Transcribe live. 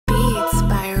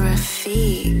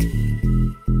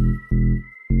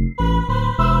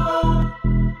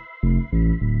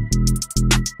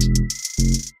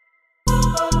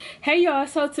y'all,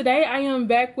 so today I am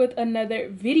back with another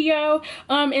video.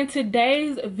 In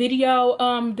today's video,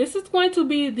 this is going to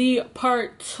be the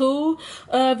part 2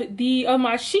 of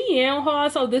my SHEIN haul.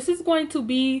 So this is going to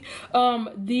be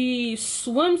the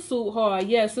swimsuit haul.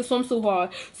 Yes, the swimsuit haul.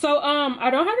 So I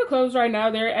don't have the clothes right now,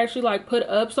 they're actually like put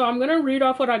up, so I'm gonna read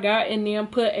off what I got and then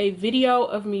put a video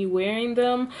of me wearing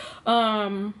them,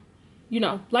 you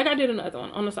know, like I did another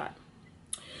one on the side.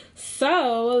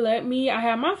 So I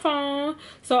have my phone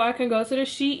so I can go to the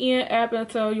SHEIN app and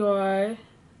tell y'all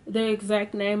the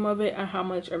exact name of it and how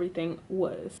much everything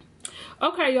was.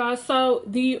 Okay y'all, so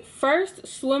the first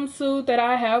swimsuit that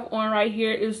I have on right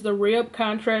here is the Rib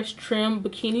Contrast Trim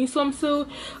Bikini Swimsuit.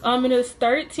 It is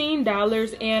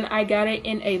 $13 and I got it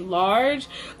in a large.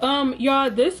 Y'all,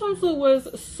 this swimsuit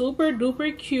was super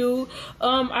duper cute.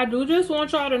 I do just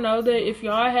want y'all to know that if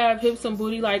y'all have hips and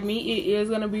booty like me, it is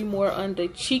gonna be more on the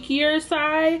cheekier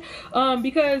side,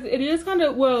 because it is kind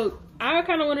of, well, I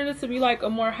kind of wanted it to be like a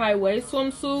more high waist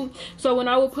swimsuit, so when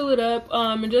I would pull it up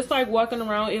and just like walking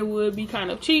around, it would be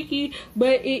kind of cheeky,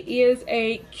 but it is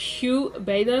a cute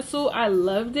bathing suit. I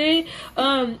loved it.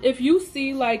 If you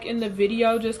see like in the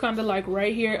video, just kind of like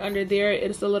right here under there,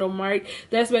 it's a little mark.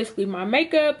 That's basically my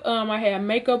makeup. I had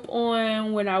makeup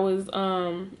on when I was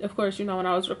of course, you know, when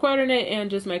I was recording it,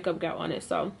 and just makeup got on it,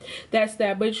 so that's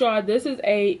that. But y'all, this is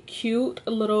a cute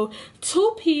little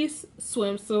two-piece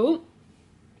swimsuit.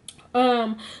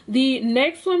 The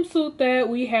next swimsuit that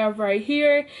we have right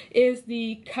here is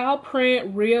the cow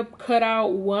print rib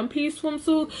cutout one-piece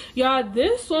swimsuit. Y'all,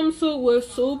 this swimsuit was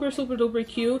super duper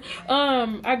cute.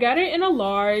 I got it in a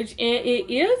large and it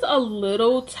is a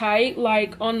little tight,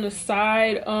 like on the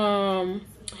side,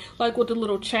 like with the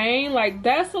little chain, like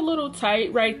that's a little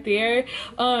tight right there.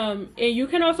 And you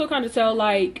can also kind of tell,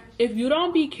 like, if you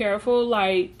don't be careful,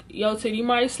 like your titty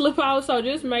might slip out, so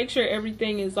just make sure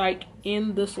everything is like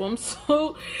in the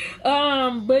swimsuit.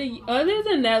 But other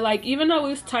than that, like, even though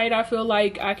it's tight, I feel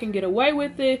like I can get away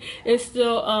with it. It's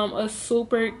still a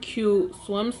super cute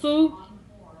swimsuit.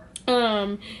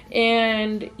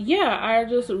 And yeah, I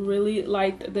just really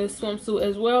liked this swimsuit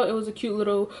as well. It was a cute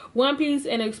little one piece,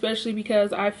 and especially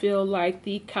because I feel like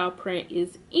the cow print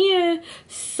is in,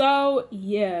 so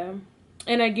yeah.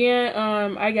 And again,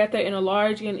 I got that in a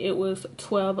large and it was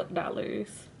 $12.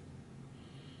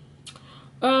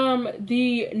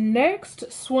 The next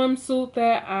swimsuit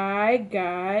that I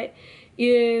got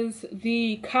is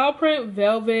the cow print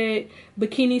velvet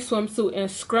bikini swimsuit and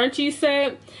scrunchie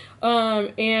set.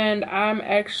 And I'm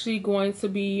actually going to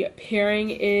be pairing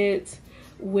it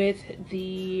with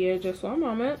the, just one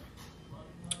moment,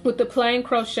 with the plain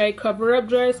crochet cover-up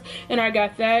dress, and I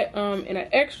got that in an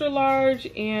extra large,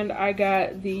 and I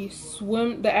got the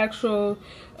actual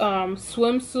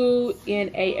swimsuit in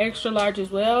a extra large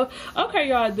as well. Okay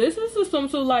y'all, this is the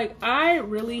swimsuit. Like, I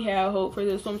really had hope for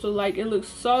this swimsuit. Like, it looks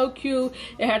so cute.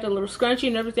 It had the little scrunchie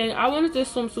and everything. I wanted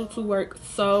this swimsuit to work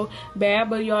so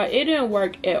bad, but y'all, it didn't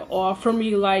work at all for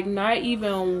me. Like, not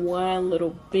even one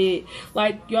little bit.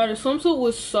 Like, y'all, the swimsuit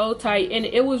was so tight, and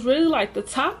it was really like, the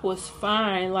top was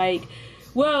fine. Like,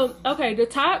 well, okay, the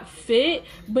top fit,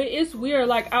 but it's weird.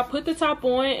 Like, I put the top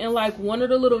on and like one of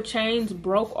the little chains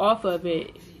broke off of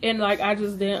it, and like I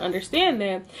just didn't understand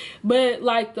that. But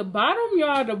like the bottom,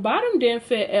 y'all, the bottom didn't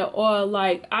fit at all.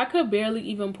 Like, I could barely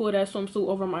even pull that swimsuit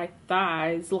over my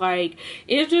thighs. Like,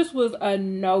 it just was a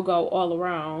no-go all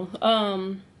around.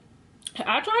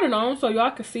 I tried it on so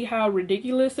y'all could see how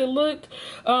ridiculous it looked.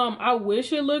 I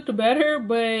wish it looked better,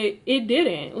 but it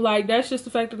didn't. Like, that's just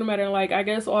the fact of the matter. Like, I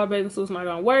guess all bathing suits not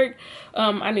gonna work.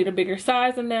 I need a bigger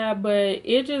size than that, but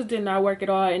it just did not work at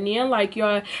all. And then, like,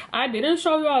 y'all, I didn't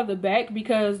show y'all the back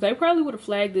because they probably would have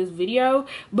flagged this video,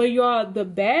 but y'all, the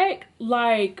back,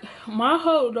 like,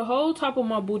 the whole top of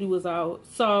my booty was out.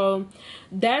 So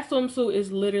that swimsuit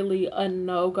is literally a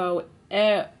no-go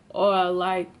at or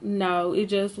like, no, it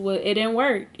just was, it didn't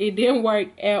work. It didn't work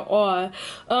at all.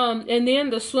 And then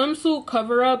the swimsuit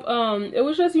cover up, it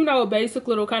was just, you know, a basic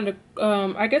little kind of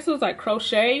I guess it was like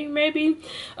crochet maybe,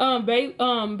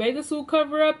 bathing suit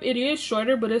cover up. It is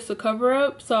shorter, but it's a cover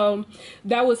up, so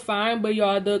that was fine. But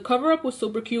y'all, the cover up was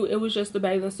super cute. It was just the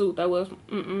bathing suit that was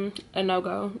a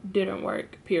no-go. Didn't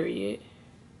work, period.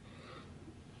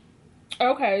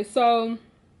 Okay, so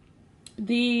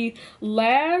the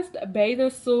last bathing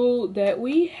suit that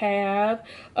we have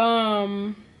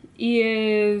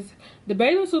is the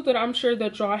bathing suit that I'm sure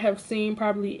that y'all have seen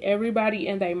probably everybody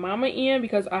and their mama in,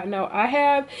 because I know I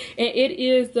have, and it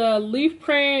is the leaf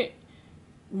print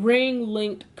ring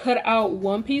linked cut out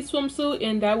one-piece swimsuit,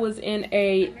 and that was in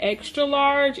a extra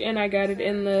large, and I got it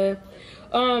in the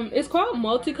It's called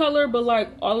multicolor, but like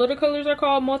all of the colors are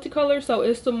called multicolor, so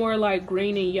it's the more like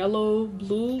green and yellow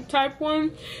blue type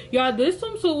one. Y'all, this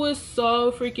swimsuit was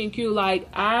so freaking cute. Like,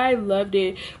 I loved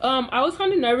it. I was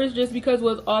kind of nervous just because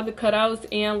with all the cutouts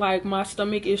and like my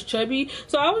stomach is chubby,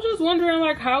 so I was just wondering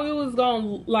like how it was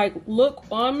gonna like look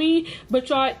on me. But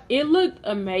y'all, it looked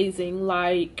amazing.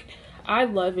 Like, I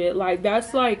love it. Like,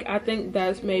 that's like, I think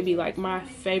that's maybe like my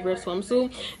favorite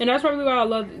swimsuit, and that's probably why I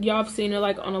love, y'all have seen it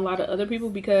like on a lot of other people,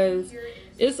 because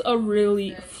it's a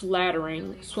really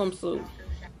flattering swimsuit.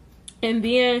 And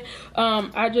then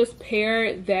I just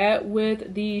paired that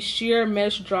with the sheer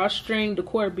mesh drawstring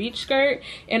Decor beach skirt,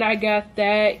 and I got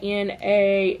that in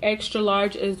a extra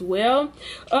large as well.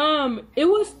 It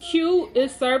was cute,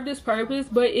 it served its purpose,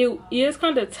 but it is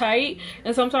kind of tight,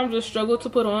 and sometimes I struggle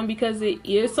to put on because it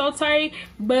is so tight.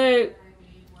 But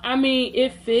I mean,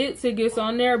 it fits, it gets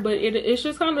on there, but it's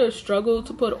just kind of a struggle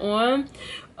to put on.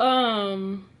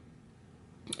 And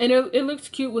it looks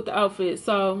cute with the outfit.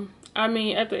 So I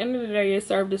mean, at the end of the day, it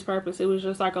served its purpose. It was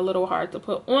just like a little hard to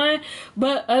put on.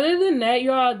 But other than that,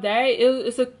 y'all,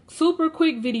 it's a super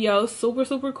quick video,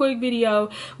 super quick video.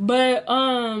 But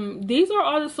these are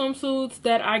all the swimsuits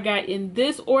that I got in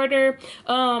this order.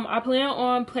 I plan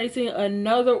on placing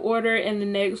another order in the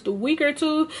next week or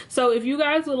two. So if you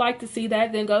guys would like to see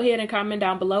that, then go ahead and comment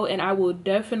down below, and I will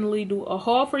definitely do a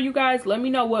haul for you guys. Let me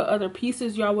know what other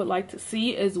pieces y'all would like to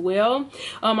see as well.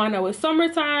 I know it's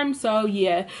summertime, so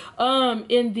yeah.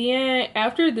 And then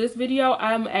after this video,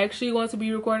 I'm actually going to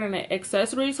be recording an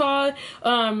accessories haul,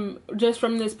 just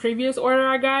from this previous order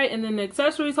I got. And then the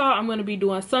accessories haul, I'm going to be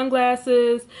doing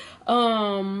sunglasses,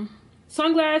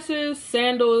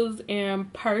 sandals,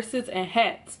 and purses and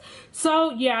hats.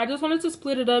 So yeah, I just wanted to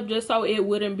split it up just so it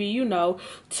wouldn't be, you know,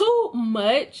 too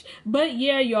much. But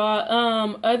yeah,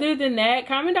 y'all, other than that,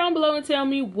 comment down below and tell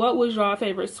me what was your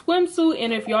favorite swimsuit,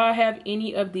 and if y'all have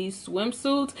any of these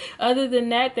swimsuits. Other than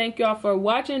that, thank y'all for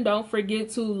watching. Don't forget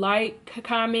to like,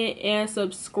 comment, and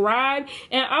subscribe,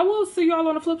 and I will see y'all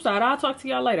on the flip side. I'll talk to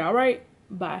y'all later. All right,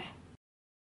 bye.